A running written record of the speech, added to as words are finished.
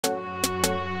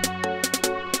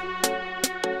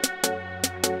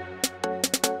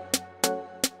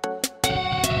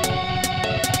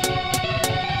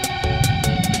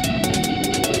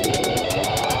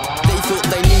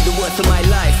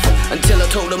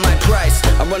told them my price.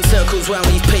 I run circles round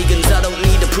these pagans, I don't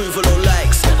need approval or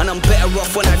likes. And I'm better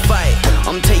off when I fight,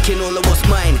 I'm taking all of what's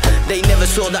mine. They never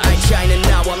saw that I'd shine, and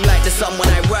now I'm like the sun when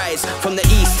I rise. From the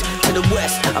east to the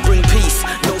west, I bring peace,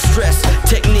 no stress.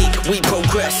 Technique, we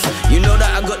progress. You know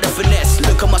that I got the finesse.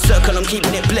 Look at my circle, I'm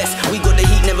keeping it blessed. We got the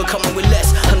heat, never coming with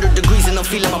less. 100 degrees and I'm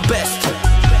feeling my best.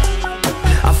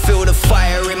 I feel the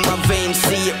fire in my veins,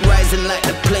 see it rising like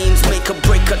the planes. Make a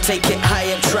break or take it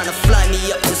higher, trying to fly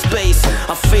me up to space.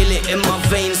 I feel it in my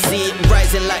veins, see it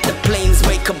rising like the planes.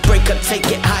 Make a break or take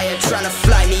it higher, trying to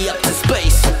fly me up to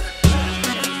space.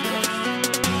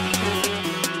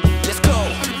 Let's go.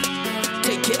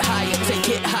 Take it higher, take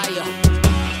it higher.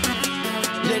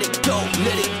 Let it go,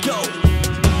 let it go.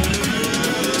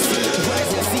 See it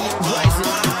rising, see it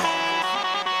rising.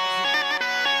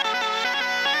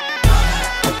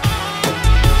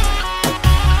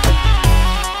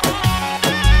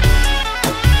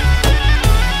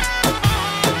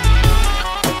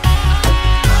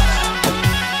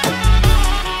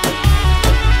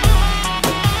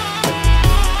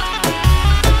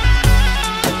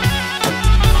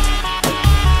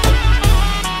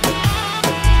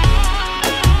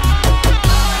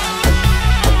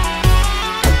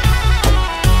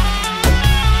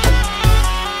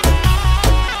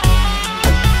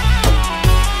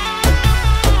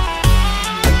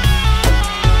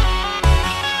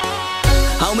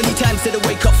 How many times did I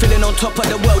wake up feeling on top of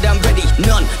the world? I'm ready,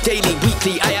 none. Daily,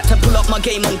 weekly, I had to pull up my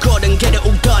game on God and get it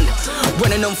all done.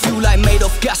 Running on fuel, I made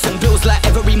off gas and bills like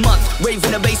every month. Rave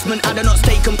in the basement, I do not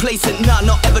stay complacent, nah,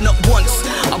 not ever, not once.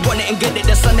 I run it and get it,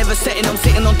 the sun never setting. I'm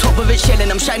sitting on top of it, shelling.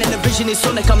 I'm shining, the vision is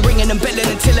sonic. I'm ringing and belling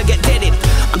until I get deaded.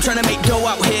 I'm trying to make dough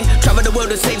out here, travel the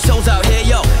world and save souls out here.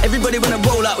 Yo, everybody wanna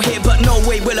roll out here, but no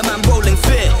way will a man roll in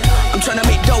fear. I'm trying to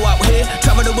make dough out here,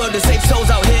 travel the world and save souls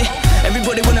out here.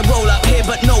 Everybody wanna roll out here,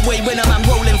 but no way when I'm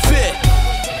rolling fear.